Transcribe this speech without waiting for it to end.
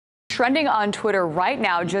trending on Twitter right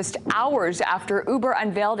now, just hours after Uber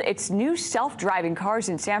unveiled its new self-driving cars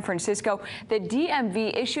in San Francisco. The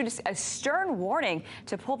DMV issued a stern warning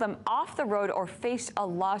to pull them off the road or face a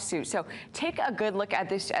lawsuit. So take a good look at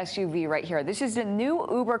this SUV right here. This is the new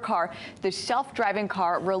Uber car, the self-driving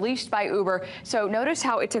car released by Uber. So notice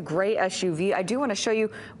how it's a gray SUV. I do want to show you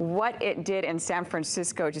what it did in San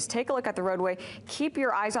Francisco. Just take a look at the roadway. Keep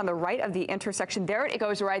your eyes on the right of the intersection. There it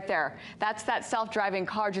goes right there. That's that self-driving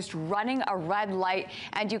car just running a red light,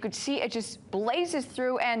 and you could see it just blazes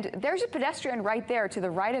through, and there's a pedestrian right there to the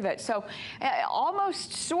right of it. So it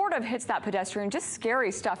almost sort of hits that pedestrian. Just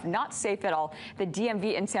scary stuff, not safe at all. The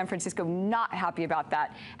DMV in San Francisco not happy about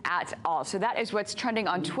that at all. So that is what's trending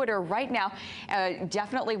on Twitter right now.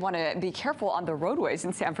 Definitely want to be careful on the roadways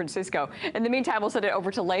in San Francisco. In the meantime, we'll send it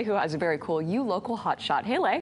over to Lei, who has a very cool local hotshot. Hey, Lei.